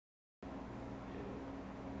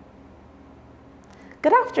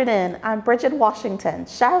Good afternoon, I'm Bridget Washington,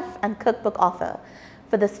 chef and cookbook author.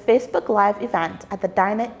 For this Facebook Live event at the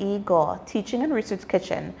Diner E. Gore Teaching and Research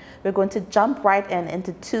Kitchen, we're going to jump right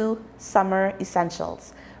into two summer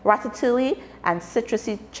essentials, ratatouille and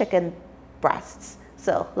citrusy chicken breasts.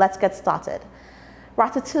 So let's get started.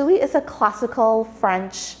 Ratatouille is a classical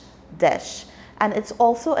French dish, and it's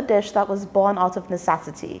also a dish that was born out of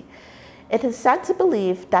necessity. It is said to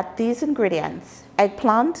believe that these ingredients,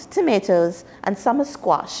 eggplant, tomatoes, and summer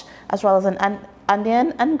squash, as well as an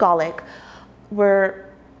onion and garlic, were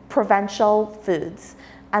provincial foods.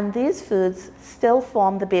 And these foods still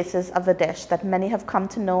form the basis of a dish that many have come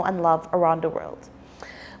to know and love around the world.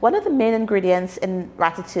 One of the main ingredients in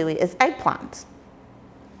ratatouille is eggplant.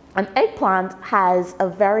 An eggplant has a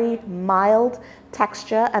very mild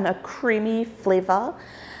texture and a creamy flavor.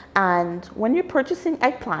 And when you're purchasing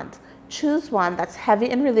eggplant, choose one that's heavy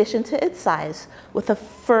in relation to its size with a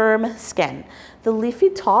firm skin. The leafy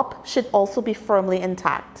top should also be firmly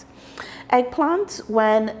intact. Eggplant,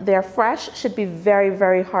 when they're fresh, should be very,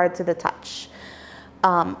 very hard to the touch.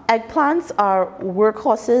 Eggplants are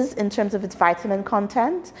workhorses in terms of its vitamin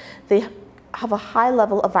content. They have a high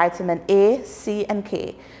level of vitamin A, C, and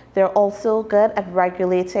K. They're also good at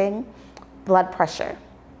regulating blood pressure.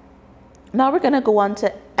 Now we're going to go on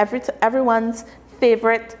to everyone's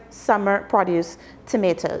favorite summer produce,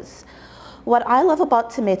 tomatoes. What I love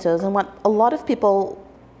about tomatoes, and what a lot of people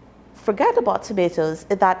forget about tomatoes,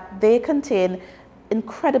 is that they contain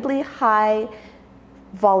incredibly high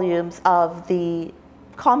volumes of the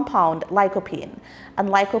compound lycopene. And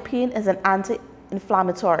lycopene is an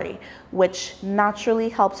anti-inflammatory, which naturally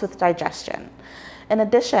helps with digestion. In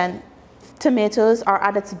addition, tomatoes are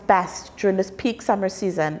at its best during this peak summer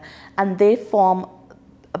season, and they form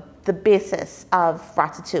the basis of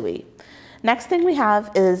ratatouille. Next thing we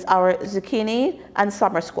have is our zucchini and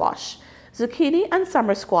summer squash. Zucchini and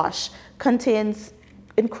summer squash contains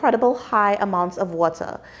incredible high amounts of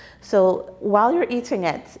water. So while you're eating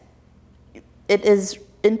it, it is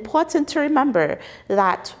important to remember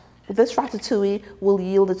that this ratatouille will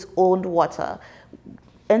yield its own water.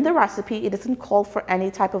 In the recipe, it doesn't call for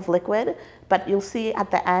any type of liquid, but you'll see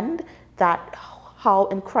at the end that how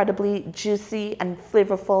incredibly juicy and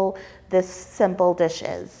flavorful this simple dish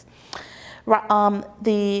is.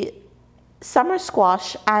 The summer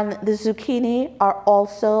squash and the zucchini are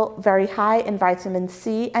also very high in vitamin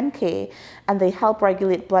C and K, and they help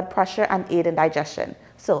regulate blood pressure and aid in digestion.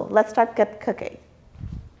 So let's start cooking.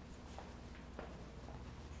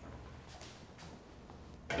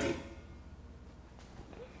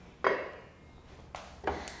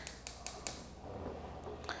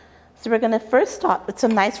 So we're going to first start with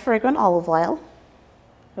some nice fragrant olive oil.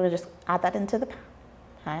 We're going to just add that into the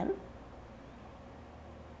pan.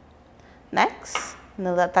 Next, I'm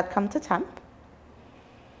going to let that come to temp.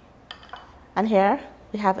 And here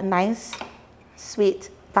we have a nice, sweet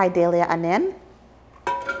Vidalia onion.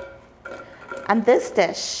 And this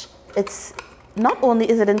dish, it's not only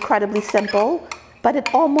is it incredibly simple, but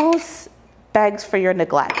it almost begs for your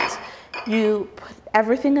neglect. You put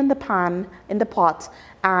everything in the pan, in the pot,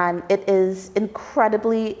 and it is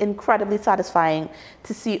incredibly, incredibly satisfying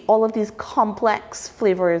to see all of these complex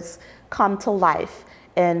flavors come to life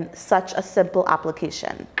in such a simple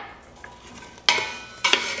application.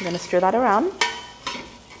 I'm going to stir that around.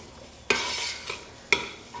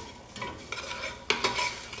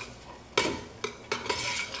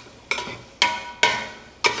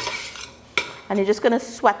 And you're just going to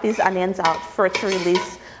sweat these onions out for it to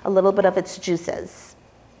release a little bit of its juices.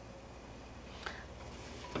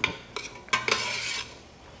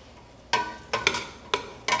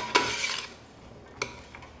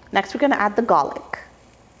 Next, we're going to add the garlic.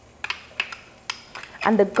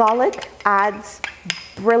 And the garlic adds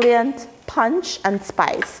brilliant punch and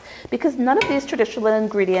spice, because none of these traditional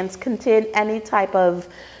ingredients contain any type of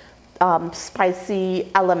spicy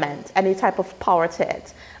element, any type of power to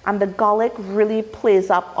it. And the garlic really plays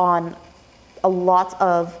up on a lot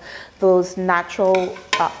of those natural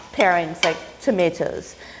pairings like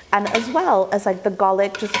tomatoes. And as well as like the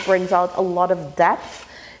garlic just brings out a lot of depth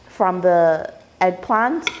from the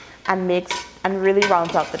eggplant and really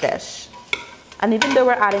rounds out the dish. And even though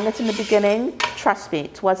we're adding it in the beginning, trust me,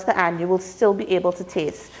 towards the end, you will still be able to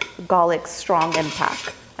taste the garlic's strong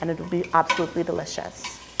impact, and it will be absolutely delicious.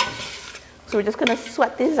 So we're just gonna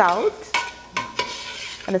sweat these out,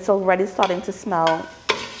 and it's already starting to smell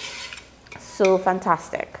so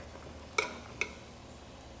fantastic.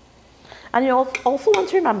 And you also want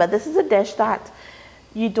to remember, this is a dish that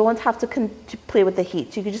you don't have to play with the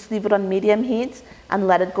heat. You can just leave it on medium heat and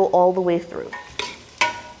let it go all the way through.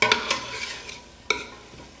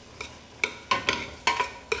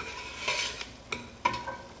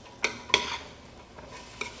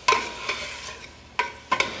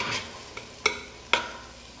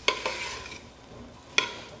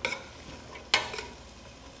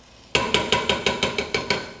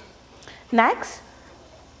 Next,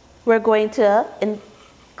 we're going to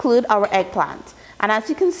include our eggplant. And as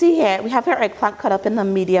you can see here, we have our eggplant cut up in a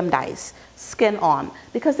medium dice, skin on,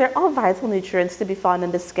 because there are vital nutrients to be found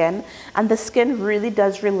in the skin, and the skin really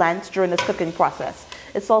does relent during the cooking process.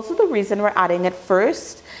 It's also the reason we're adding it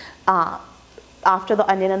first after the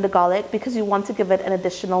onion and the garlic, because you want to give it an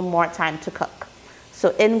additional more time to cook.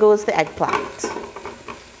 So in goes the eggplant.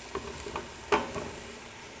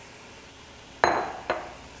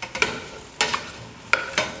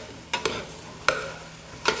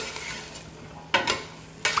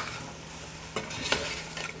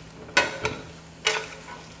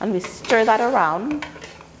 And we stir that around.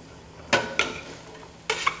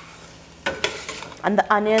 And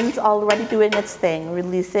the onion's already doing its thing,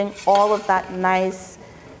 releasing all of that nice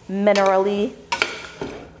minerally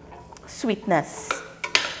sweetness.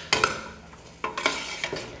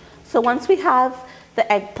 So once we have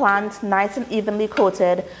the eggplant nice and evenly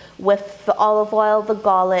coated with the olive oil, the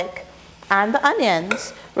garlic, and the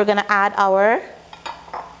onions, we're gonna add our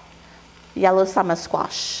yellow summer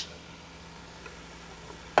squash.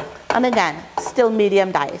 And again, still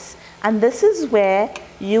medium dice. And this is where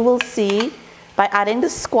you will see, by adding the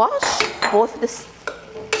squash, both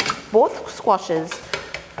squashes,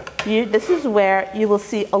 this is where you will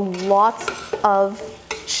see a lot of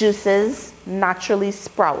juices naturally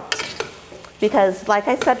sprout. Because like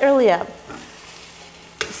I said earlier,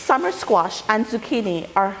 summer squash and zucchini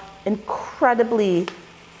are incredibly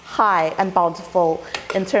high and bountiful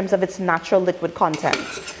in terms of its natural liquid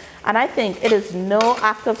content. And I think it is no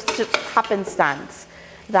act of happenstance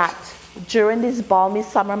that during these balmy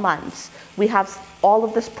summer months, we have all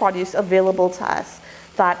of this produce available to us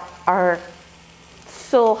that are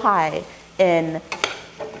so high in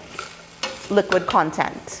liquid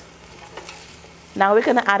content. Now we're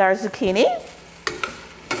gonna add our zucchini.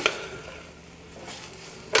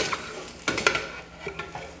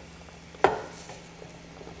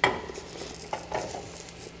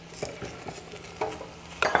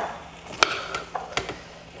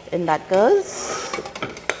 In that goes.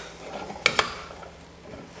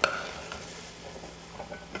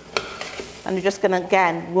 And you're just gonna,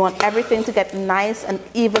 again, we want everything to get nice and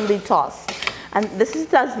evenly tossed. And this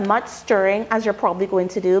is as much stirring as you're probably going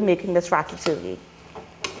to do making this ratatouille.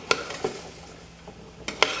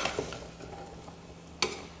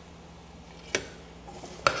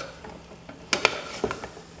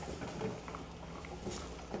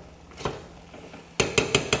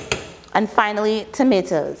 And finally,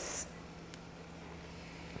 tomatoes.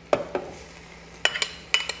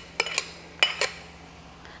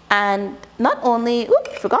 And not only,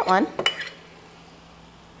 oops, forgot one.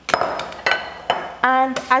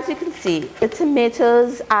 And as you can see, the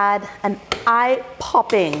tomatoes add an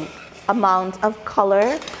eye-popping amount of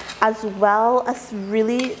color as well as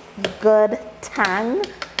really good tang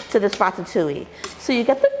to this ratatouille. So you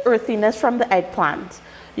get the earthiness from the eggplant.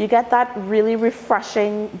 You get that really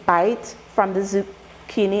refreshing bite from the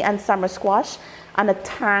zucchini and summer squash and a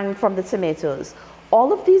tang from the tomatoes.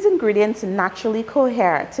 All of these ingredients naturally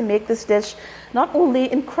cohere to make this dish not only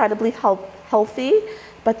incredibly healthy,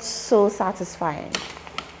 but so satisfying.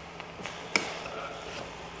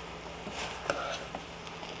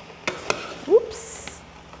 Oops,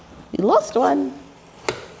 we lost one.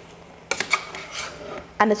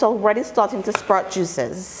 And it's already starting to sprout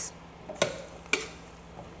juices.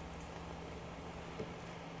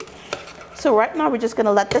 So right now we're just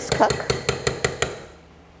gonna let this cook.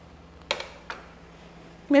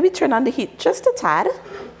 Maybe turn on the heat just a tad,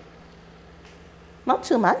 not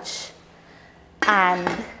too much. And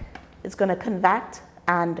it's gonna convect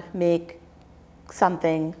and make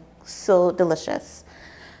something so delicious.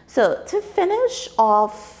 So to finish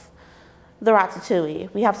off the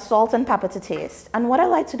ratatouille, we have salt and pepper to taste. And what I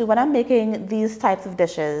like to do when I'm making these types of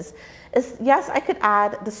dishes is, yes, I could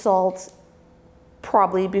add the salt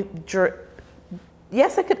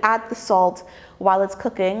yes, I could add the salt while it's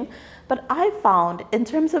cooking, but I found in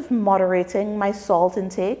terms of moderating my salt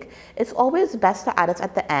intake, it's always best to add it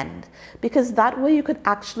at the end, because that way you could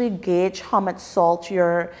actually gauge how much salt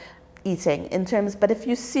you're eating in terms, but if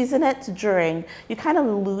you season it during, you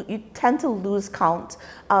tend to lose count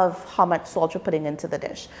of how much salt you're putting into the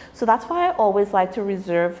dish. So that's why I always like to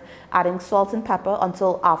reserve adding salt and pepper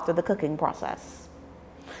until after the cooking process.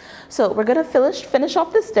 So we're gonna finish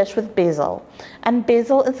off this dish with basil. And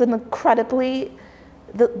basil is an incredibly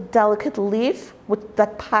delicate leaf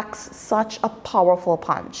that packs such a powerful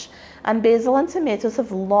punch. And basil and tomatoes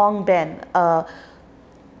have long been a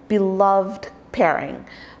beloved pairing.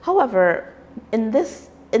 However, in this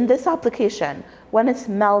application, when it's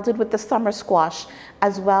melded with the summer squash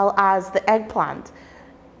as well as the eggplant,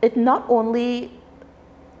 it not only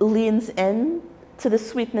leans in to the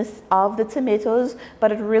sweetness of the tomatoes,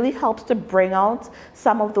 but it really helps to bring out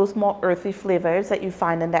some of those more earthy flavors that you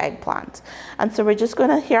find in the eggplant. And so we're just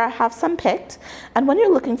gonna, here I have some picked. And when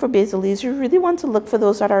you're looking for basil leaves, you really want to look for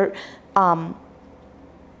those that are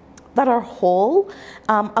whole.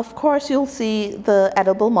 Of course, you'll see the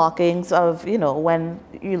edible markings of, you know, when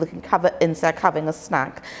you're looking insect having a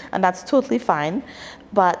snack, and that's totally fine.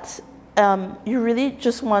 But you really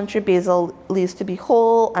just want your basil leaves to be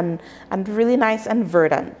whole and really nice and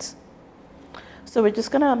verdant. So I'm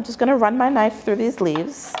just gonna run my knife through these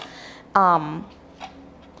leaves, and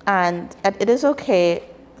it is okay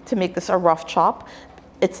to make this a rough chop.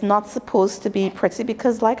 It's not supposed to be pretty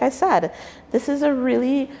because, like I said, this is a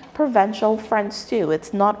really provincial French stew.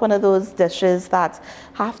 It's not one of those dishes that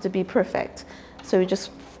have to be perfect. So you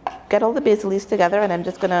just get all the basil leaves together, and I'm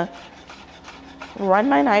just gonna run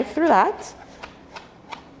my knife through that,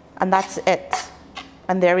 and that's it.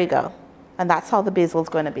 And there we go. And that's how the basil is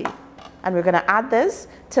going to be. And we're going to add this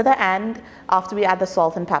to the end after we add the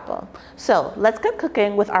salt and pepper. So let's get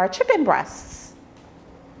cooking with our chicken breasts.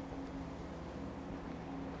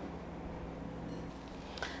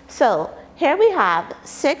 So here we have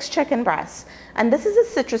 6 chicken breasts, and this is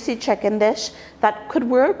a citrusy chicken dish that could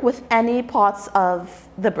work with any parts of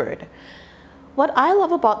the bird. What I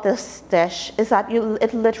love about this dish is that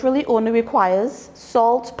it literally only requires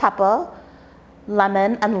salt, pepper,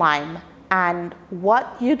 lemon, and lime. And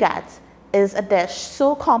what you get is a dish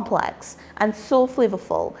so complex and so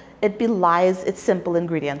flavorful, it belies its simple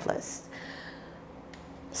ingredient list.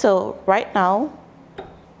 So right now,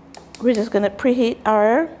 we're just gonna preheat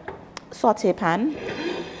our saute pan.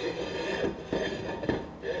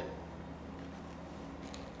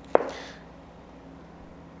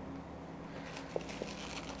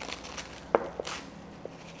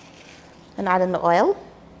 And add in the oil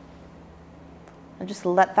and just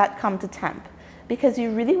let that come to temp, because you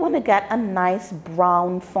really want to get a nice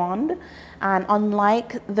brown fond. And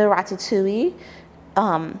unlike the ratatouille,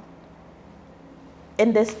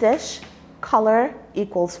 in this dish, color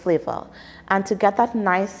equals flavor. And to get that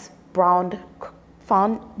nice browned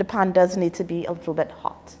fond, the pan does need to be a little bit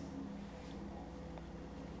hot.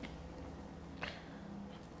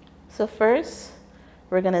 So first,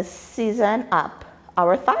 we're going to season up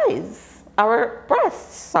our thighs. Our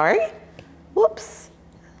breasts, sorry. Whoops,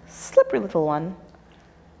 slippery little one.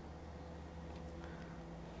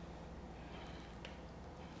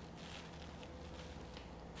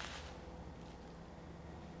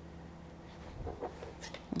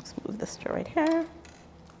 Let's move this to right here.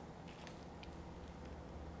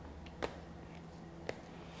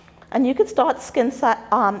 And you could start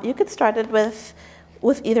you could start it with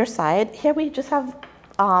either side. Here we just have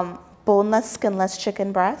boneless, skinless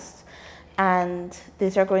chicken breasts. And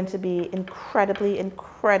these are going to be incredibly,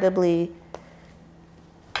 incredibly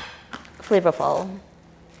flavorful.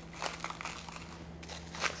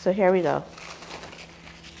 So here we go.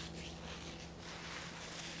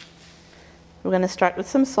 We're going to start with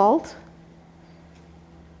some salt.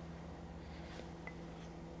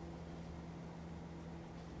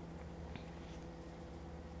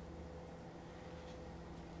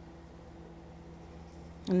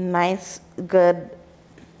 Nice, good,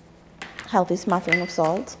 healthy smattering of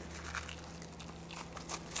salt.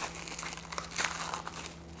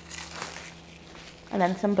 And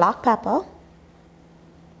then some black pepper.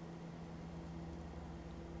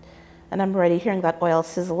 And I'm already hearing that oil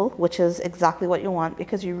sizzle, which is exactly what you want,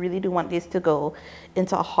 because you really do want these to go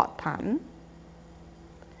into a hot pan.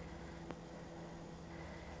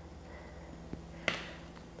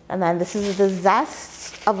 And then this is the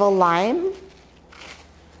zest of a lime.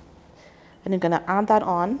 And you're gonna add that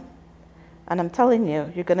on. And I'm telling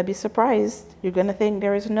you, you're gonna be surprised. You're gonna think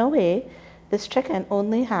there is no way this chicken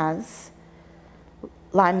only has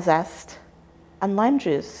lime zest and lime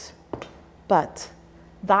juice. But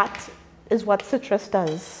that is what citrus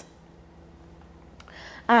does.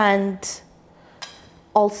 And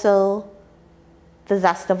also the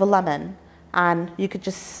zest of a lemon. And you could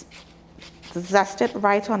just zest it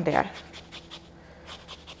right on there.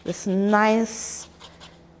 This nice,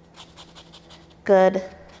 good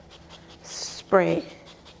spray.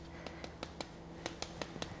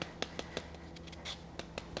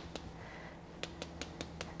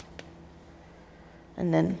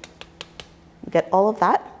 And then get all of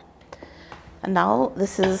that. And now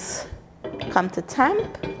this is come to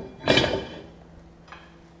temp.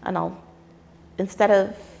 And instead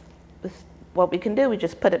of what we can do, we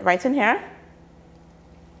just put it right in here.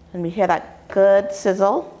 And we hear that good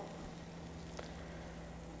sizzle.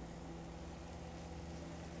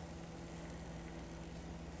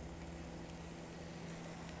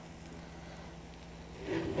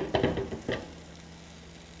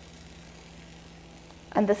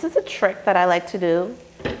 And this is a trick that I like to do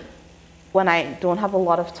when I don't have a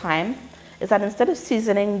lot of time, is that instead of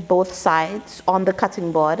seasoning both sides on the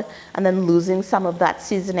cutting board and then losing some of that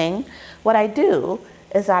seasoning, what I do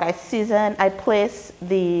is that I place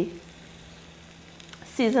the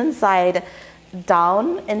seasoned side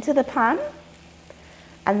down into the pan,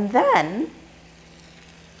 and then,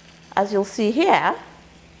 as you'll see here,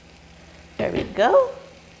 there we go,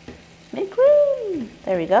 make room,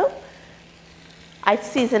 there we go. I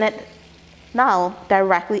season it now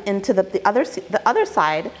directly into the other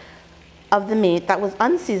side of the meat that was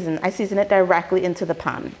unseasoned. I season it directly into the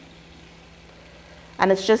pan.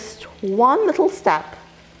 And it's just one little step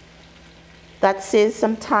that saves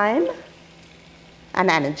some time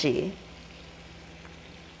and energy.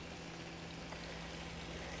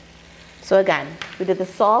 So again, we did the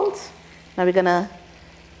salt, now we're gonna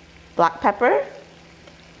black pepper.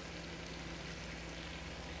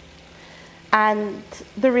 And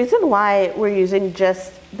the reason why we're using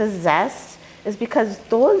just the zest is because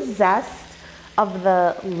those zest of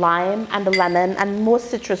the lime and the lemon and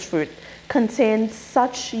most citrus fruit contain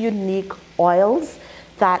such unique oils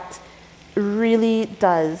that really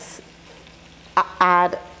does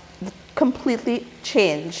add, completely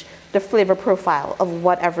change the flavor profile of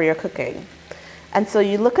whatever you're cooking. And so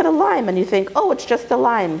you look at a lime and you think, oh, it's just a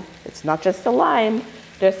lime. It's not just a lime.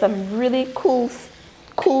 There's some really cool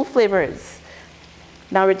flavors.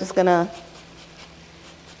 Now we're just gonna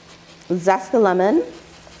zest the lemon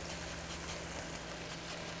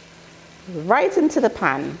right into the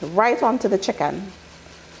pan, right onto the chicken.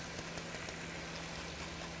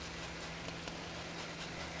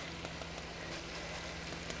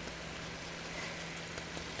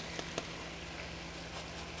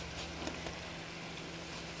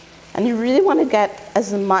 And you really want to get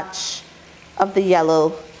as much of the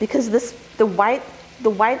yellow, because the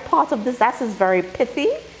white part of the zest is very pithy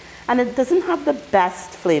and it doesn't have the best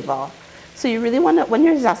flavor. So you really want to, when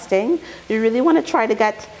you're zesting, you really want to try to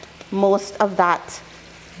get most of that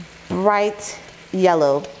bright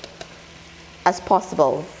yellow as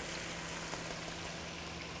possible.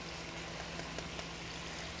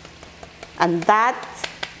 And that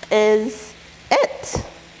is it.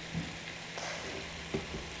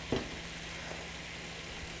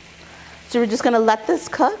 So we're just going to let this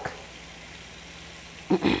cook.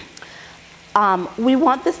 We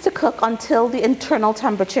want this to cook until the internal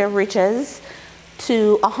temperature reaches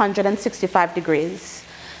to 165 degrees.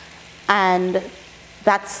 And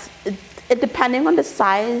that's, depending on the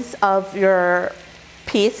size of your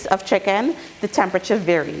piece of chicken, the temperature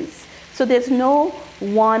varies. So there's no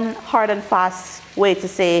one hard and fast way to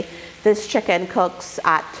say this chicken cooks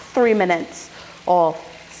at 3 minutes or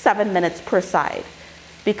 7 minutes per side,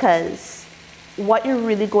 because what you're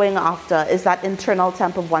really going after is that internal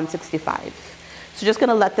temp of 165. So just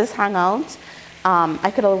gonna let this hang out. I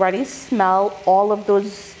could already smell all of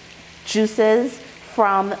those juices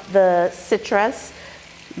from the citrus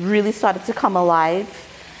really started to come alive,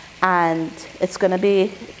 and it's gonna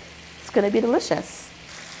be delicious.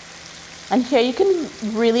 And here you can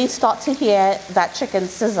really start to hear that chicken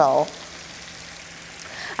sizzle.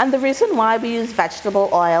 And the reason why we use vegetable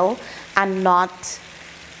oil and not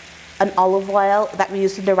an olive oil that we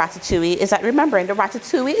use in the ratatouille is that, remembering, the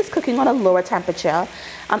ratatouille is cooking on a lower temperature,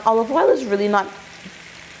 and olive oil is really not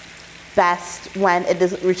best when it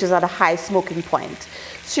reaches at a high smoking point.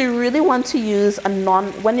 So you really want to use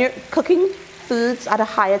when you're cooking foods at a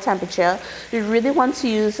higher temperature, you really want to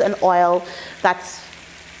use an oil that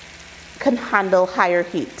can handle higher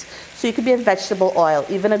heat. So it could be a vegetable oil,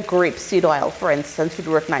 even a grapeseed oil, for instance, would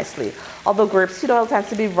work nicely. Although grapeseed oil tends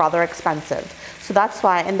to be rather expensive. So that's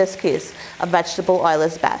why, in this case, a vegetable oil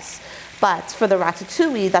is best. But for the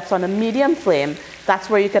ratatouille that's on a medium flame, that's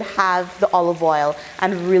where you could have the olive oil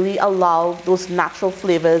and really allow those natural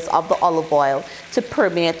flavors of the olive oil to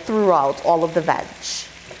permeate throughout all of the veg.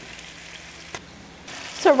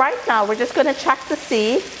 So right now, we're just going to check to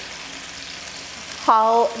see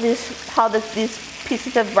how these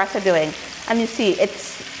pieces of breast are doing. And you see,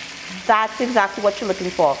 that's exactly what you're looking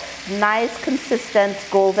for. Nice, consistent,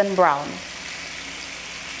 golden brown.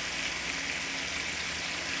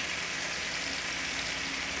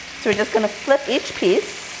 So we're just going to flip each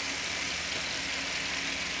piece.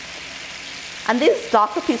 And these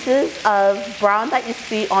darker pieces of brown that you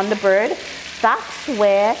see on the bird, that's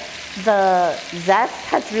where the zest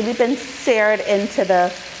has really been seared into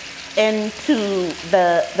the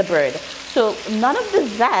bird. So none of the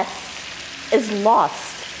zest is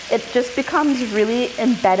lost. It just becomes really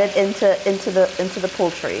embedded into the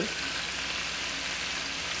poultry.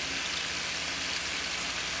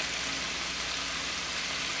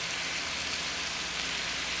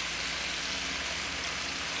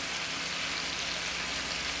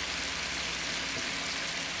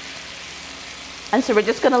 And so we're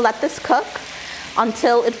just gonna let this cook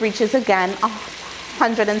until it reaches again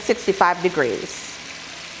 165 degrees.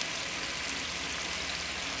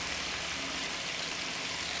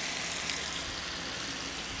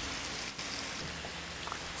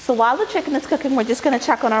 So while the chicken is cooking, we're just gonna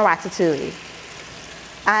check on our ratatouille.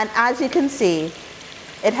 And as you can see,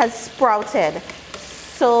 it has sprouted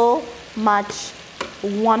so much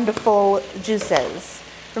wonderful juices.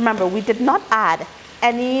 Remember, we did not add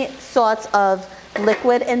any sort of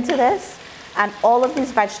liquid into this, and all of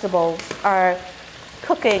these vegetables are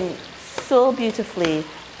cooking so beautifully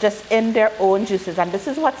just in their own juices. And this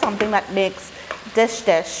is something that makes this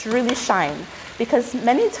dish really shine, because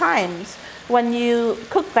many times when you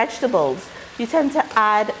cook vegetables, you tend to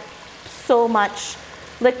add so much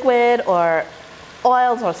liquid or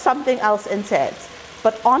oils or something else into it.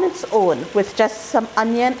 But on its own, with just some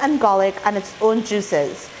onion and garlic and its own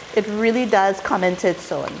juices, it really does come into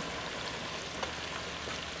its own.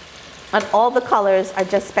 And all the colors are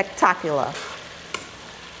just spectacular.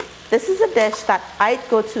 This is a dish that I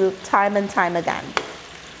go to time and time again,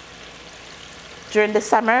 during the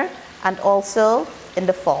summer and also in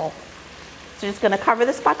the fall. So just gonna cover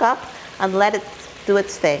this back up and let it do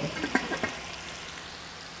its thing.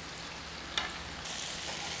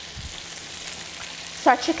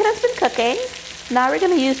 So our chicken has been cooking. Now we're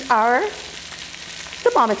gonna use our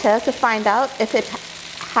thermometer to find out if it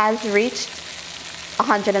has reached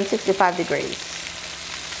 165 degrees.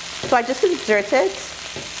 So I just insert it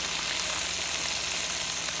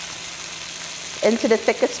into the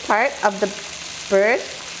thickest part of the bird,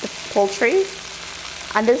 the poultry.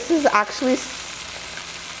 And this is actually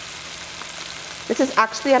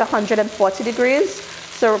at 140 degrees.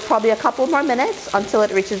 So probably a couple more minutes until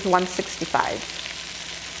it reaches 165.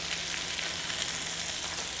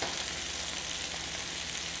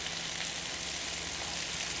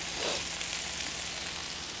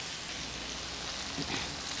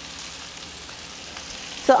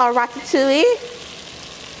 So our ratatouille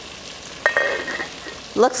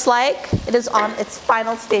looks like it is on its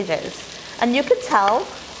final stages. And you can tell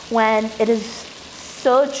when it is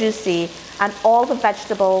so juicy and all the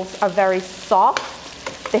vegetables are very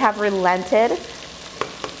soft, they have relented.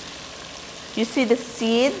 You see the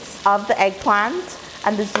seeds of the eggplant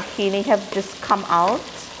and the zucchini have just come out.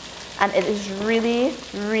 And it is really,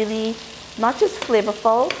 really not just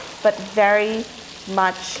flavorful, but very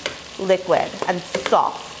much liquid and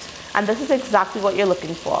soft. And this is exactly what you're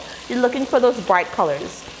looking for. You're looking for those bright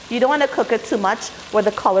colors. You don't want to cook it too much where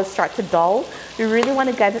the colors start to dull. You really want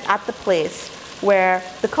to get it at the place where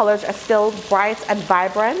the colors are still bright and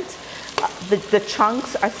vibrant. The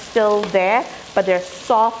chunks are still there, but they're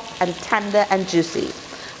soft and tender and juicy.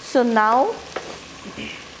 So now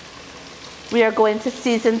we are going to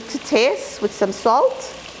season to taste with some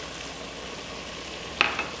salt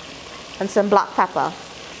and some black pepper.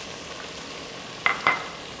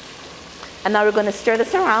 And now we're going to stir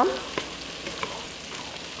this around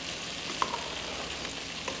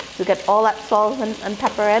to get all that salt and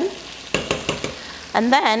pepper in.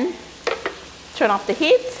 And then turn off the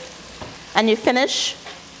heat and you finish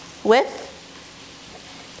with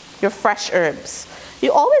your fresh herbs.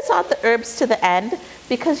 You always add the herbs to the end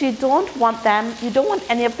because you don't want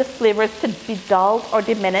any of the flavors to be dulled or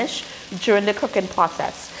diminish during the cooking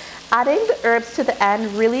process. Adding the herbs to the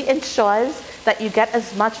end really ensures that you get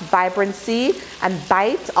as much vibrancy and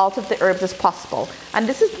bite out of the herbs as possible. And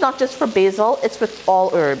this is not just for basil, it's with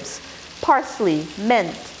all herbs. Parsley,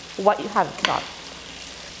 mint, what you have got.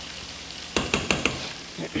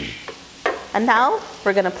 And now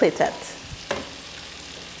we're gonna plate it.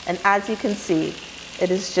 And as you can see,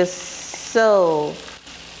 it is just so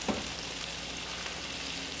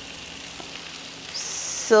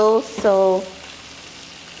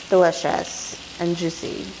delicious and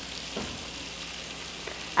juicy.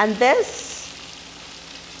 And this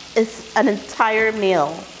is an entire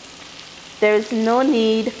meal. There is no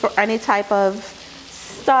need for any type of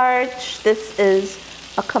starch. This is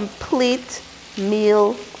a complete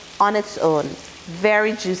meal on its own.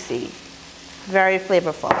 Very juicy, very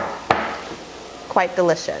flavorful, quite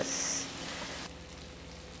delicious.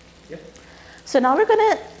 Yep. So now we're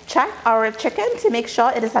gonna check our chicken to make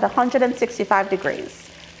sure it is at 165 degrees.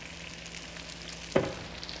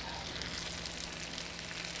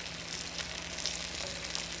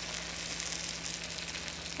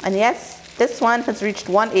 And yes, this one has reached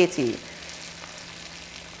 180.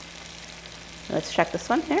 Let's check this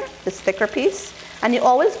one here, this thicker piece. And you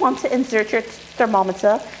always want to insert your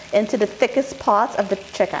thermometer into the thickest part of the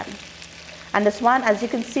chicken. And this one, as you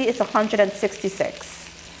can see, is 166.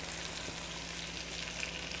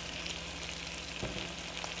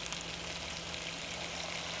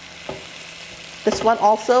 This one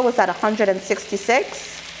also was at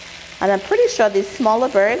 166. And I'm pretty sure these smaller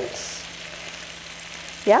birds,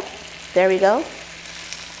 yep, there we go,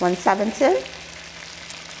 170.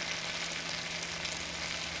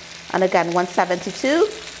 And again, 172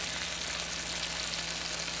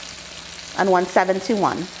 and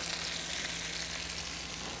 171.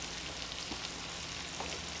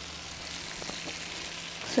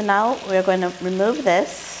 So now we're going to remove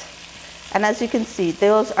this. And as you can see,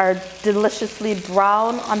 those are deliciously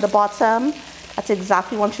brown on the bottom. That's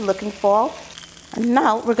exactly what you're looking for. And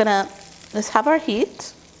now we're gonna just have our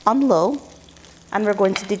heat on low, and we're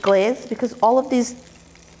going to deglaze, because all of these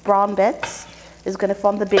brown bits is gonna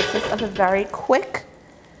form the basis of a very quick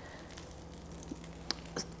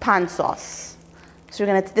pan sauce. So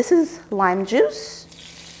we're gonna, this is lime juice.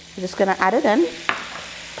 We're just gonna add it in,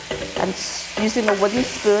 and using a wooden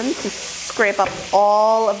spoon to scrape up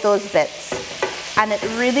all of those bits. And it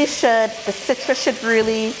really should, the citrus should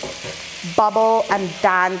really bubble and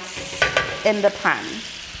dance in the pan.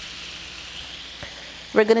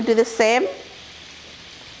 We're gonna do the same.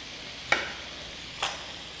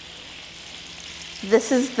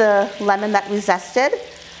 This is the lemon that we zested.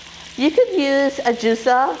 You could use a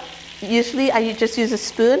juicer. Usually I just use a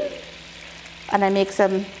spoon, and I make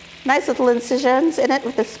some nice little incisions in it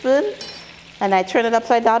with a spoon, and I turn it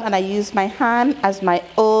upside down, and I use my hand as my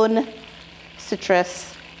own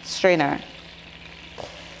citrus strainer.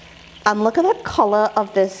 And look at the color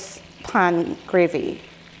of this pan gravy.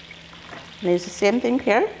 And I use the same thing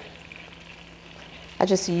here. I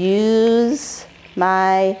just use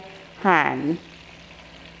my hand.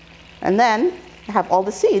 And then I have all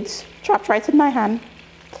the seeds chopped right in my hand.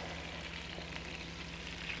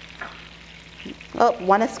 Oh,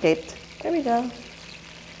 one escaped. There we go.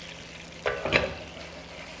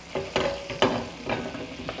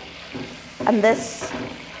 And this,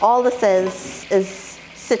 all this is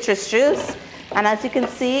citrus juice. And as you can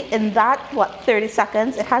see, in that, 30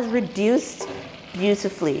 seconds, it has reduced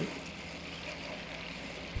beautifully.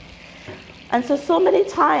 And so many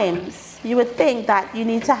times you would think that you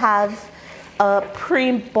need to have a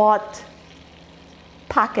pre-bought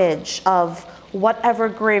package of whatever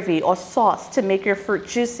gravy or sauce to make your fruit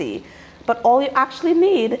juicy. But all you actually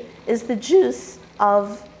need is the juice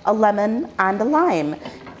of a lemon and a lime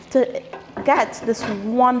to get this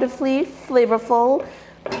wonderfully flavorful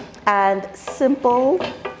and simple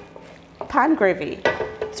pan gravy.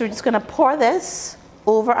 So we're just gonna pour this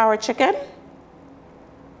over our chicken.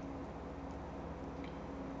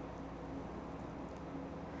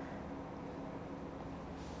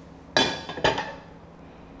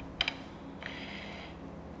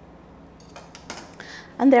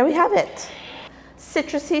 And there we have it.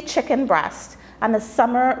 Citrusy chicken breast and a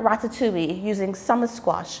summer ratatouille using summer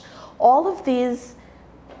squash. All of these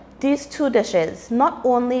two dishes not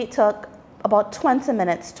only took about 20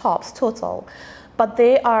 minutes tops total, but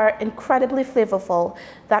they are incredibly flavorful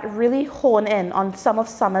that really hone in on some of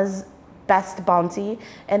summer's best bounty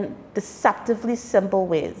in deceptively simple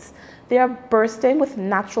ways. They are bursting with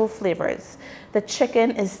natural flavors. The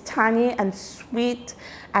chicken is tangy and sweet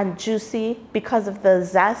and juicy because of the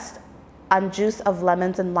zest and juice of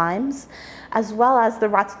lemons and limes, as well as the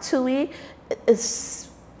ratatouille is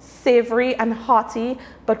savory and hearty,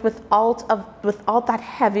 but without that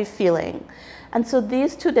heavy feeling. And so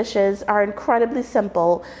these two dishes are incredibly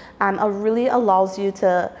simple and really allows you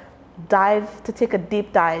to take a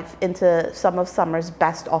deep dive into some of summer's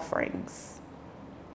best offerings.